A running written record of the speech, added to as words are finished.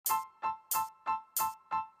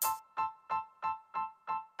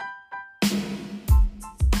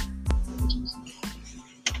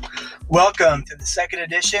Welcome to the second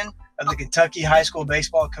edition of the Kentucky High School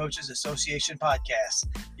Baseball Coaches Association podcast,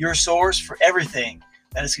 your source for everything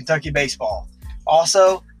that is Kentucky baseball.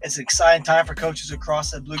 Also, it's an exciting time for coaches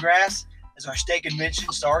across the Bluegrass as our state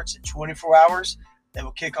convention starts in 24 hours that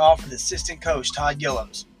will kick off with assistant coach Todd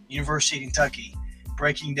Gillums, University of Kentucky,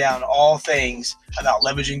 breaking down all things about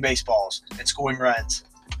leveraging baseballs and scoring runs.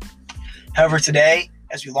 However, today,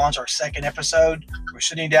 as we launch our second episode, we're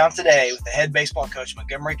sitting down today with the head baseball coach,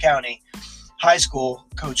 Montgomery County High School,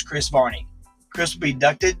 Coach Chris Varney. Chris will be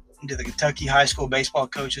inducted into the Kentucky High School Baseball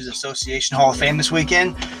Coaches Association Hall of Fame this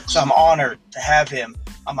weekend, so I'm honored to have him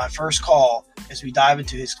on my first call as we dive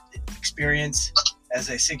into his experience as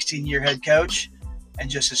a 16-year head coach and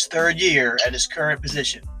just his third year at his current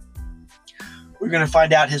position. We're going to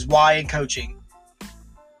find out his why in coaching,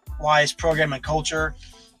 why his program and culture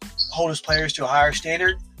hold his players to a higher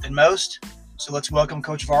standard than most. So let's welcome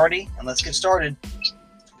Coach Varney and let's get started.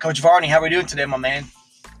 Coach Varney, how are we doing today, my man?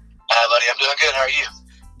 Hi, buddy. I'm doing good. How are you?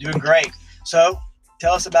 Doing great. So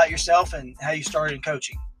tell us about yourself and how you started in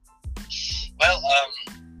coaching. Well,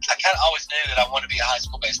 I kind of always knew that I wanted to be a high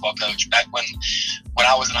school baseball coach. Back when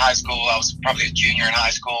I was in high school, I was probably a junior in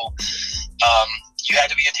high school. You had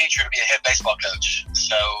to be a teacher to be a head baseball coach.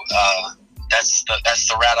 So that's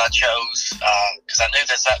the route I chose because I knew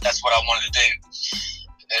that's what I wanted to do,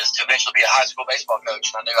 is to eventually be a high school baseball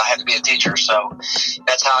coach. And I knew I had to be a teacher, so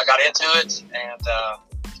that's how I got into it. And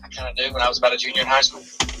I kind of knew when I was about a junior in high school.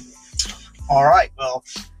 All right. Well,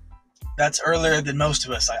 that's earlier than most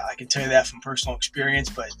of us. I can tell you that from personal experience.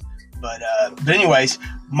 But anyways,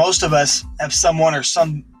 most of us have someone or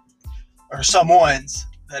someones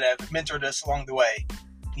that have mentored us along the way.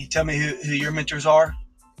 Can you tell me who your mentors are?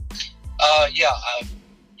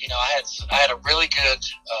 I had a really good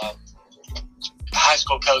high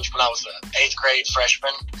school coach when I was an 8th grade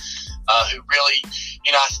freshman who really,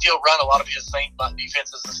 I still run a lot of his same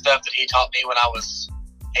defenses and stuff that he taught me when I was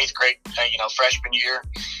 8th grade, freshman year.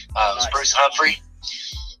 It was Bruce Humphrey.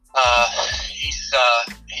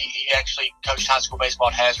 He actually coached high school baseball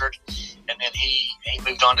at Hazard, and then he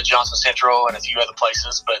moved on to Johnson Central and a few other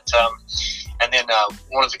places. But and then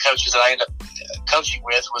one of the coaches that I ended up coaching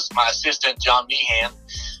with was my assistant, John Meehan,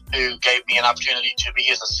 who gave me an opportunity to be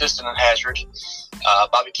his assistant at Hazard.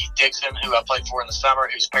 Bobby Keith Dixon, who I played for in the summer,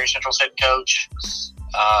 who's Perry Central's head coach.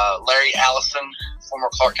 Larry Allison, former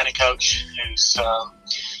Clark County coach, who's I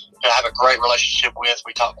have a great relationship with.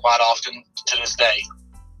 We talk quite often to this day.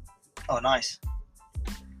 Oh, nice.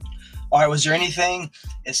 All right. Was there anything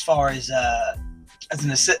as far as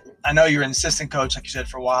an assistant? I know you're an assistant coach, like you said,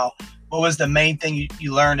 for a while. What was the main thing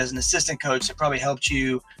you learned as an assistant coach that probably helped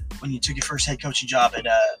you when you took your first head coaching job in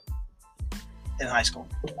high school?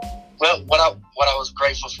 Well, what I was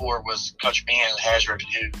grateful for was Coach Meehan at Hazard,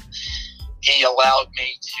 who he allowed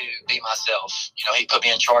me to be myself. He put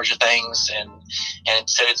me in charge of things and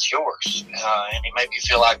said it's yours, and he made me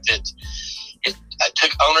feel like that. I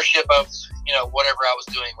took ownership of whatever I was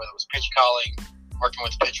doing, whether it was pitch calling, working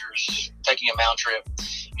with pitchers, taking a mound trip.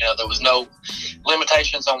 There was no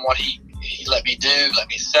limitations on what he let me do, let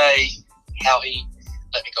me say, how he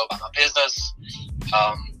let me go about my business.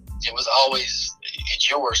 It was always, it's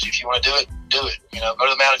yours. If you want to do it, do it. Go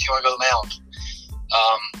to the mound if you want to go to the mound.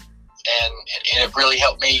 And it really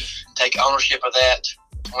helped me take ownership of that.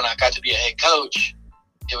 When I got to be a head coach,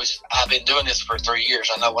 I've been doing this for 3 years.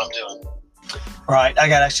 I know what I'm doing. Right. I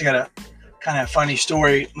got a kind of funny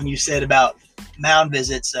story when you said about mound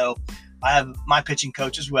visits. So I have my pitching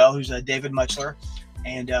coach as well, who's David Muchler.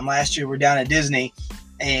 And last year we're down at Disney,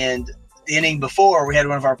 and the inning before we had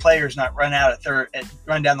one of our players not run out at third,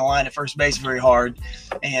 run down the line at first base very hard,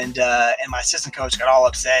 and my assistant coach got all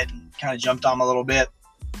upset and kind of jumped on him a little bit.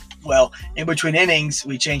 Well, in between innings,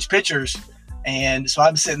 we changed pitchers, and so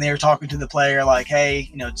I'm sitting there talking to the player like,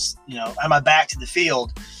 hey, I have my back to the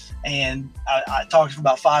field, and I talked for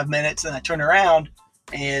about 5 minutes, and I turned around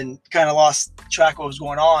and kind of lost track of what was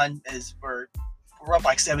going on as we're up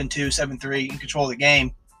like 7-2, 7-3 in control of the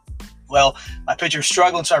game. Well, my pitcher's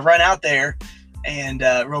struggling, so I run out there and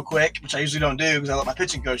real quick, which I usually don't do because I let my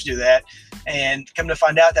pitching coach do that. And come to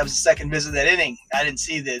find out, that was the second visit of that inning. I didn't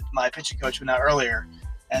see that my pitching coach went out earlier.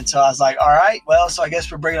 And so I was like, all right, well, so I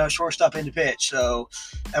guess we're bringing our shortstop in to pitch. So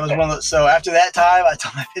that was one of those. So after that time, I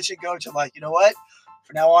told my pitching coach, I'm like, you know what?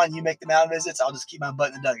 From now on, you make the mound visits. I'll just keep my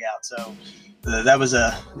butt in the dugout. So that was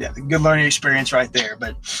a good learning experience right there.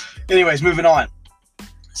 But anyways, moving on.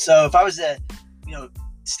 So if I was to,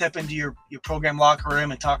 step into your program locker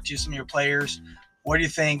room and talk to some of your players, what do you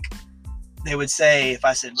think they would say if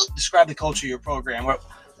I said, describe the culture of your program?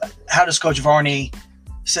 How does Coach Varney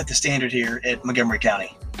set the standard here at Montgomery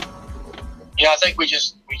County? I think we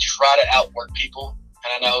try to outwork people,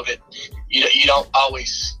 and I know that you don't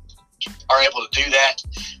always are able to do that.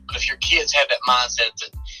 But if your kids have that mindset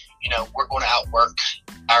that we're going to outwork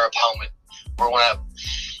our opponent, we're going to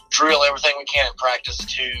drill everything we can in practice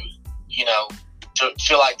to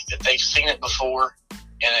feel like that they've seen it before.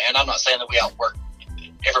 And I'm not saying that we outwork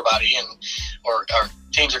everybody or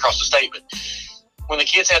teams across the state, but when the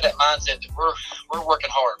kids have that mindset that we're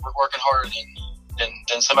working hard, we're working harder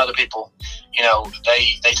than some other people,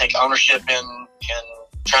 they take ownership in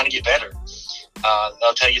trying to get better.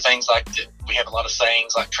 They'll tell you things like that. We have a lot of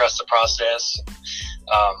sayings like trust the process,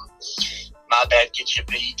 my bad gets you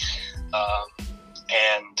beat,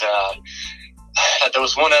 and there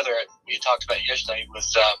was one other we talked about yesterday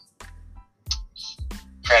was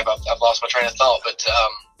I've lost my train of thought, but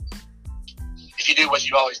if you do what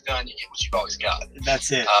you've always done, you get what you've always got.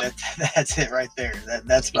 That's it. That's it right there.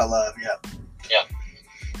 That's what I love. Yeah. Yeah.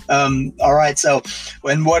 All right. So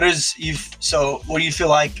what do you feel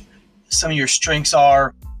like some of your strengths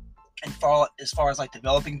are, as far as like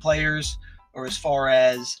developing players, or as far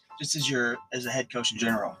as just as a head coach in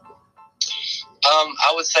general?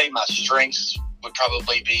 I would say my strengths would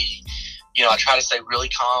probably be, I try to stay really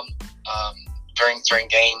calm during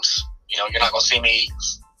games. You're not going to see me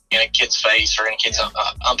in a kid's face or in a kid's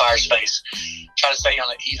umpire's face. Try to stay on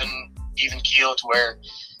an even keel to where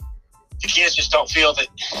the kids just don't feel that,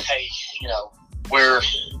 hey, we're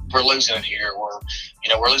losing it here, or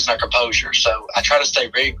we're losing our composure. So I try to stay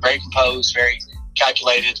very, very composed, very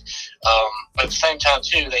calculated. But at the same time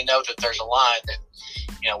too, they know that there's a line that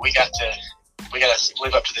we got to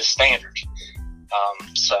live up to this standard.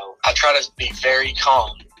 So I try to be very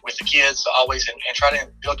calm with the kids always, and try to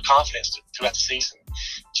build confidence throughout the season.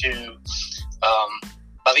 To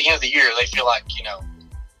by the end of the year, they feel like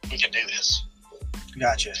we can do this.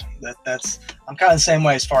 Gotcha. I'm kind of the same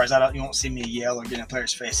way as far as you won't see me yell or get in a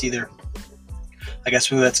player's face either. I guess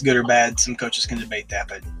whether that's good or bad, some coaches can debate that,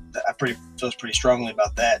 but I feel pretty strongly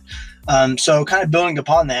about that. So kind of building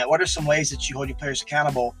upon that, what are some ways that you hold your players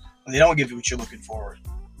accountable when they don't give you what you're looking for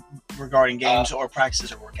regarding games or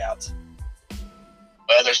practices or workouts?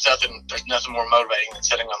 Well, there's nothing more motivating than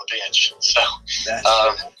sitting on the bench. So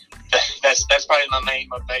that's probably my main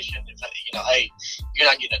motivation. Hey, you're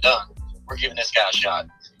not getting it done. We're giving this guy a shot,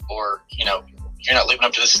 or you're not living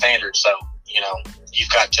up to the standard. So you either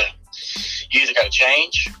got to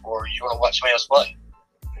change, or you want to watch somebody else play.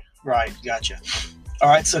 Right, gotcha. All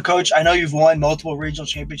right, so Coach, I know you've won multiple regional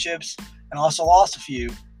championships and also lost a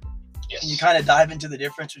few. Yes. Can you kind of dive into the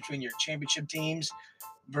difference between your championship teams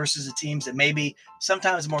versus the teams that maybe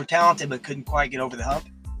sometimes more talented but couldn't quite get over the hump?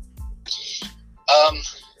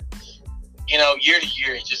 Year to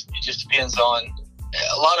year, it just depends on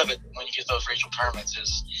a lot of it. When you get those regional tournaments,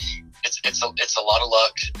 it's a lot of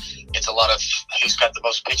luck. It's a lot of who's got the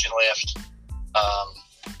most pitching left.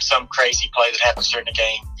 Some crazy play that happens during the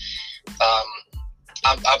game.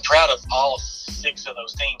 I'm proud of all 6 of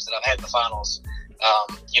those teams that I've had in the finals.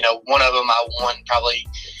 One of them I won probably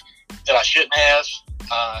that I shouldn't have,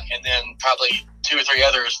 and then probably 2 or 3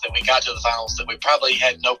 others that we got to the finals that we probably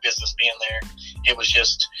had no business being there. It was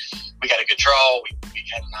just we got a good draw. We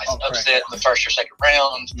had a nice upset in the first or second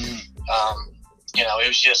round. Mm-hmm. It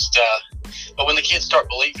was just. But when the kids start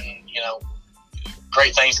believing,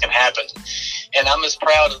 great things can happen. And I'm as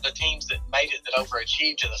proud of the teams that made it, that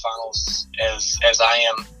overachieved to the finals, as I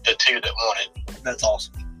am the 2 that won it. That's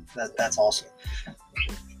awesome. That's awesome.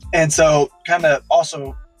 And so kind of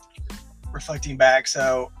also reflecting back,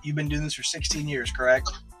 so you've been doing this for 16 years, correct?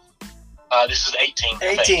 This is 18.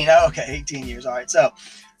 18. Oh, okay, 18 years. All right. So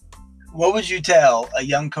what would you tell a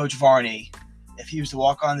young Coach Varney if he was to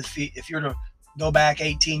walk on the field, if you were to go back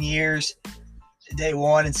 18 years, day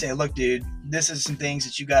one, and say, look, dude, this is some things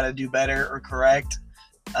that you got to do better or correct,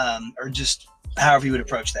 or just however you would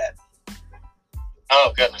approach that?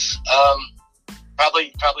 Oh, goodness.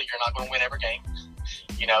 Probably you're not going to win every game.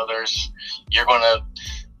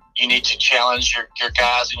 You need to challenge your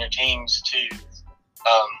guys and your teams to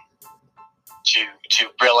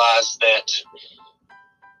realize that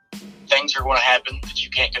things are going to happen that you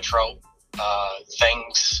can't control.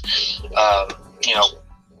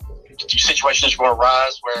 Situations are going to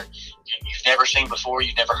rise where you've never seen before,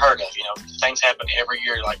 you've never heard of. Things happen every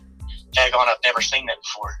year. Like, daggone, I've never seen that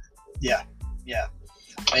before. Yeah.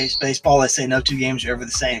 Baseball, they say no 2 games are ever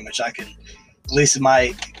the same, which I can, at least in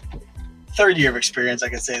my 3rd year of experience, I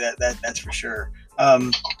can say that's for sure.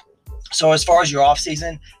 So as far as your off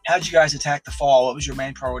season, how did you guys attack the fall? What was your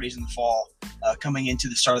main priorities in the fall coming into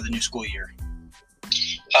the start of the new school year?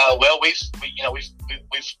 Well, we've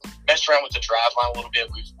messed around with the drive line a little bit.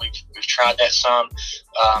 We've tried that some,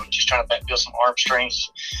 just trying to build some arm strength.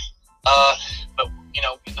 But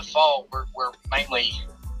in the fall, we're mainly,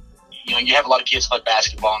 you have a lot of kids play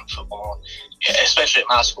basketball and football, especially at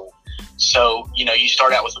my school. So, you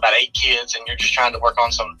start out with about 8 kids, and you're just trying to work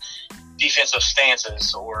on some defensive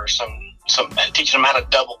stances or some teaching them how to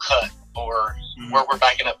double cut or where we're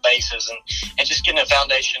backing up bases and just getting a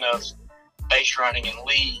foundation of base running and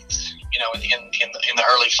leads, in the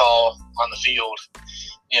early fall on the field.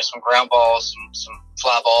 Some ground balls, some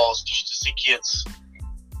fly balls, just to see kids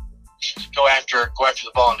go after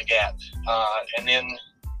the ball in the gap. And then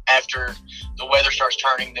after the weather starts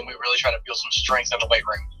turning, then we really try to build some strength in the weight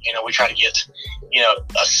room. We try to get,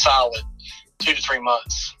 a solid 2 to 3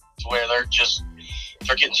 months to where they're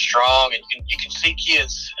getting strong, and you can see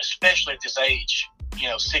kids, especially at this age,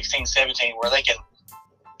 16, 17, where they can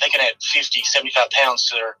add 50, 75 pounds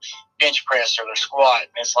to their bench press or their squat. And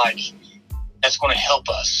it's like, that's going to help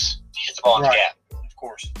us hit the ball in the gap. Of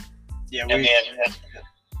course. Yeah. Go ahead.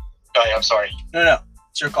 I'm sorry. No.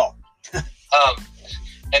 It's your call.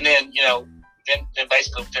 And then, then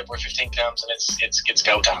basically February 15th comes and it's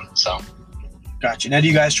go time. So. Gotcha. Now, do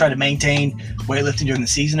you guys try to maintain weightlifting during the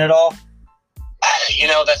season at all?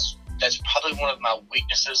 That's probably one of my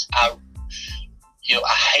weaknesses. I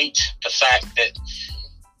hate the fact that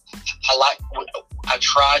I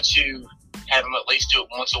try to have them at least do it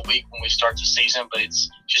once a week when we start the season, but it's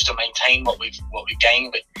just to maintain what we've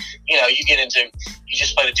gained. But you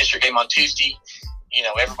just played a district game on Tuesday.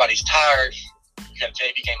 Everybody's tired. You got a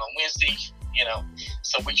JV game on Wednesday.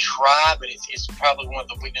 So we try, but it's probably one of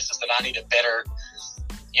the weaknesses that I need a better,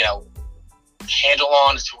 handle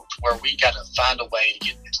on, to where we got to find a way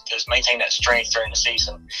to maintain that strength during the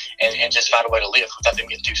season and just find a way to live without them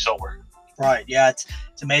getting too sore. Right. Yeah. It's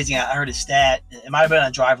amazing. I heard a stat. It might have been on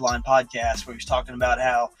a Driveline podcast where he was talking about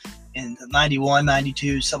how in 91,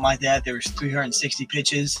 92, something like that, there was 360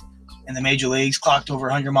 pitches in the major leagues, clocked over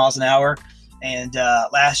 100 miles an hour. And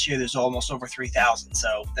last year there's almost over 3,000.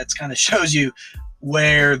 So that's kind of shows you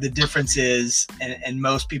where the difference is. And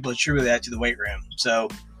most people attribute that to the weight room. So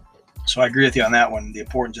I agree with you on that one, the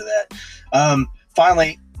importance of that.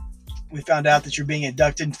 Finally, we found out that you're being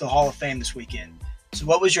inducted into the Hall of Fame this weekend. So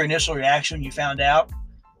what was your initial reaction when you found out?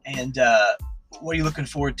 And what are you looking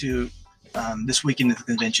forward to this weekend at the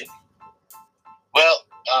convention? Well,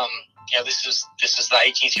 this is the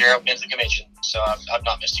 18th year I've been to the convention, so I've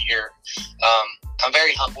not missed a year. I'm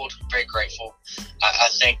very humbled, very grateful. I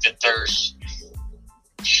think that there's,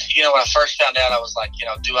 when I first found out, I was like,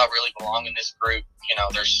 do I really belong in this group?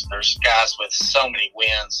 There's guys with so many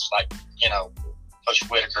wins, like, Coach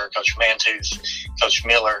Whitaker, Coach Mantooth, Coach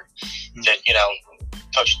Miller, that,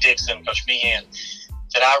 Coach Dixon, Coach Meehan,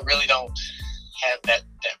 that I really don't have that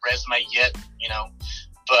resume yet,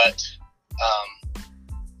 but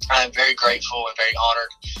I'm very grateful and very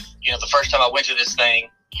honored. The first time I went to this thing,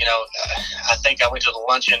 I think I went to the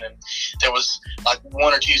luncheon and there was like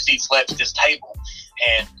 1 or 2 seats left at this table,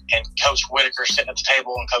 and Coach Whitaker sitting at the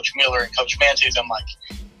table and Coach Miller and Coach Mantooth. I'm like,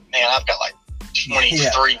 man, I've got like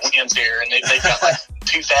 23 wins here, and they've got like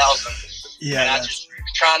 2,000. Yeah, and I just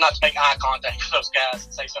try not to make eye contact with those guys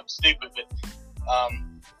and say something stupid, but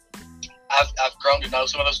I've grown to know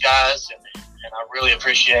some of those guys, and I really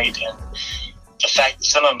appreciate and the fact that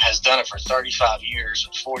some of them has done it for 35 years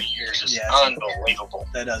and 40 years is unbelievable.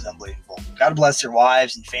 That is unbelievable. God bless their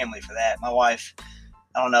wives and family for that. My wife,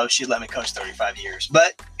 I don't know, she'd let me coach 35 years,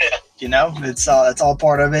 but it's all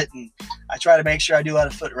part of it. And I try to make sure I do a lot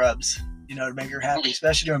of foot rubs, to make her happy,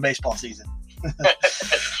 especially during baseball season.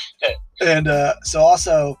 And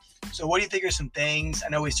so what do you think are some things? I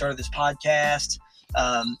know we started this podcast,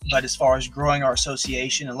 but as far as growing our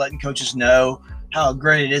association and letting coaches know how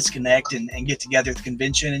great it is to connect and get together at the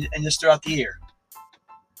convention and just throughout the year.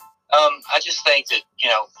 I just think that,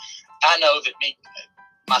 I know that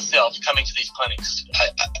myself coming to these clinics,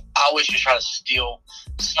 I always just try to steal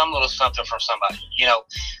some little something from somebody.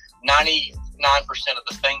 99% of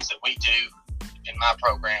the things that we do in my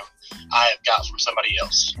program, I have got from somebody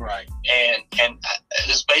else. Right. And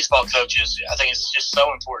as baseball coaches, I think it's just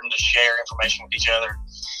so important to share information with each other.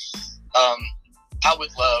 I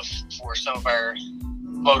would love for some of our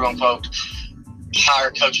quote unquote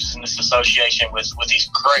higher coaches in this association with these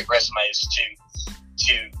great resumes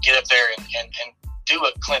to get up there and do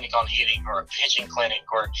a clinic on hitting or a pitching clinic,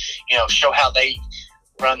 or show how they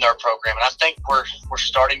run their program. And I think we're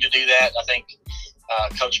starting to do that. I think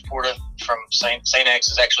Coach Porta from St.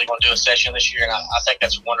 X is actually going to do a session this year, and I think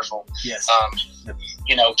that's wonderful. Yes.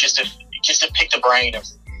 Just to pick the brain of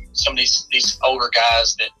some of these older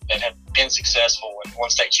guys that have been successful and won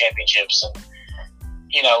state championships, and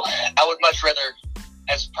I would much rather,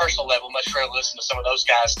 as a personal level, much rather listen to some of those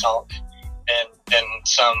guys talk than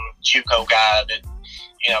some JUCO guy that,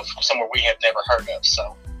 from somewhere we have never heard of.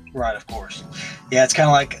 So. Right, of course. Yeah, it's kind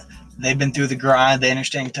of like they've been through the grind. They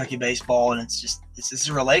understand Kentucky baseball, and it's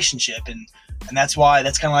a relationship, and that's why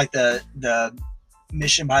that's kind of like the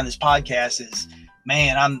mission behind this podcast is,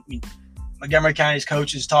 man, Montgomery County's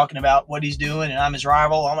coach is talking about what he's doing, and I'm his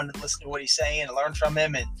rival. I'm going to listen to what he's saying and learn from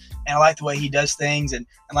him, and I like the way he does things. And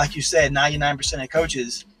like you said, 99% of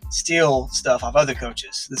coaches steal stuff off other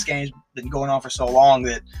coaches. This game's been going on for so long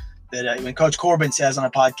that when Coach Corbin says on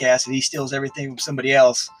a podcast that he steals everything from somebody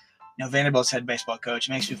else, Vanderbilt's head baseball coach,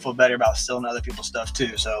 it makes me feel better about stealing other people's stuff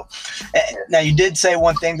too. So now you did say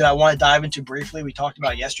one thing that I want to dive into briefly. We talked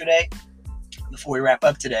about yesterday before we wrap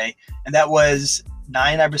up today, and that was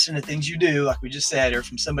 99% of things you do, like we just said, are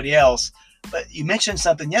from somebody else. But you mentioned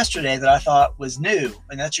something yesterday that I thought was new,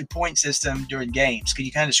 and that's your point system during games. Can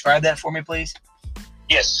you kind of describe that for me, please?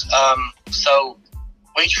 Yes. So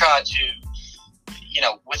we try to,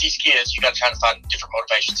 with these kids, you got to try to find different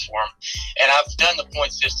motivations for them. And I've done the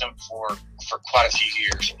point system for quite a few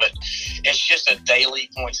years, but it's just a daily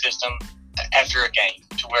point system after a game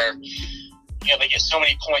to where, they get so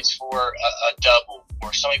many points for a double,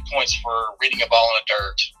 or so many points for reading a ball in the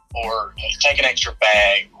dirt, or taking an extra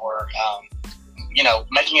bag, or,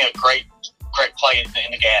 making a great play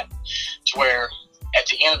in the gap, to where at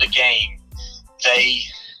the end of the game,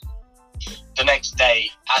 the next day,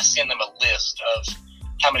 I send them a list of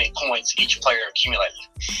how many points each player accumulated.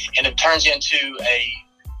 And it turns into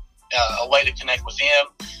a way to connect with them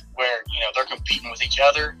where, they're competing with each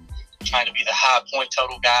other, trying to be the high point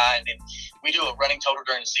total guy. And then we do a running total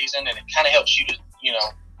during the season, and it kind of helps you to,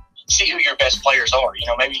 see who your best players are.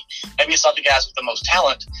 Maybe it's not the guys with the most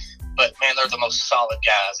talent, but man, they're the most solid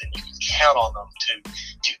guys, and you can count on them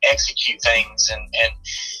to execute things.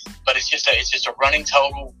 But it's just a running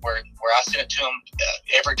total where I send it to them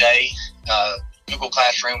every day, Google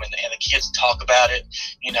Classroom, and the kids talk about it,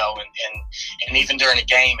 and even during a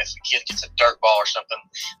game, if a kid gets a dirt ball or something,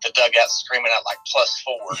 the dugout's screaming out like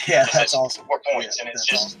 +4. Yeah, that's awesome. 4 points, yeah, and it's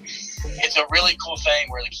just awesome. It's a really cool thing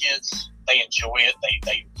where the kids, they enjoy it,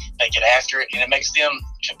 they get after it, and it makes them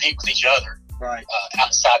compete with each other, right,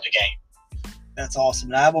 outside the game. That's awesome.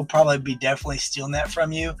 And I will probably be definitely stealing that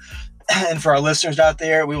from you. And for our listeners out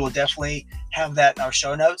there, we will definitely have that in our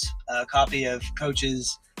show notes, a copy of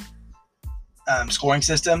Coach's scoring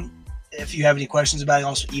system. If you have any questions about it,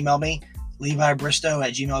 also email me,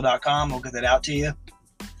 levibristow@gmail.com. We'll get that out to you.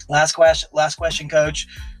 Last question, Coach.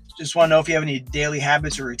 Just want to know if you have any daily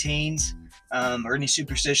habits or routines, or any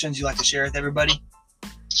superstitions you'd like to share with everybody.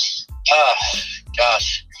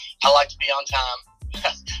 Gosh, I like to be on time.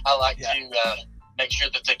 I like to make sure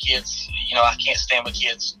that the kids, I can't stand when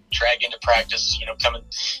kids drag into practice, coming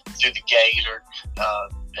through the gate, or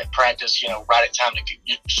at practice, right at time to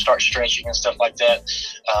start stretching and stuff like that.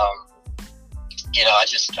 I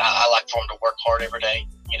like for them to work hard every day,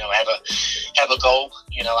 have a goal.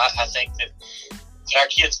 I think that our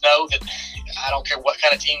kids know that I don't care what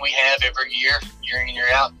kind of team we have every year in and year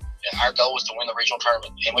out, our goal is to win the regional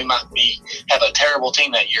tournament. And we might have a terrible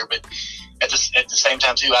team that year, but at the same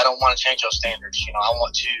time too, I don't want to change those standards. I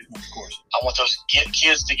want those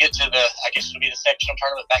kids to get to I guess it'll be the sectional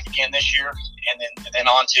tournament back again this year, and then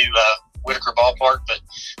on to Whitaker Ballpark. But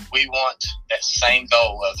we want that same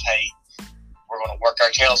goal of, hey, we're going to work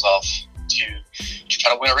our tails off to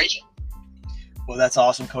try to win a region. Well, that's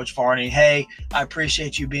awesome, Coach Farney. Hey, I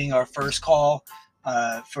appreciate you being our first call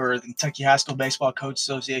for the Kentucky High School Baseball Coach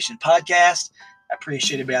Association podcast. I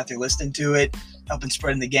appreciate everybody out there listening to it, helping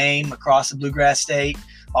spreading the game across the Bluegrass State.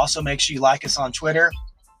 Also, make sure you like us on Twitter,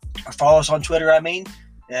 or follow us on Twitter, at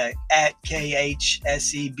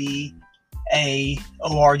KHSEBAORG.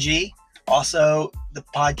 Also, the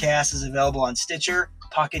podcast is available on Stitcher,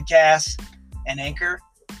 Pocket Cast, and Anchor.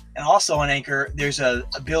 And also on Anchor, there's an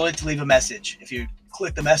ability to leave a message. If you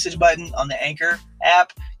click the message button on the Anchor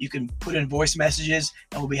app, you can put in voice messages,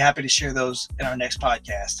 and we'll be happy to share those in our next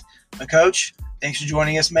podcast. But Coach, thanks for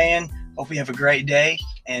joining us, man. Hope you have a great day,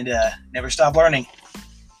 and never stop learning. All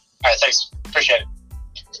right, thanks. Appreciate it.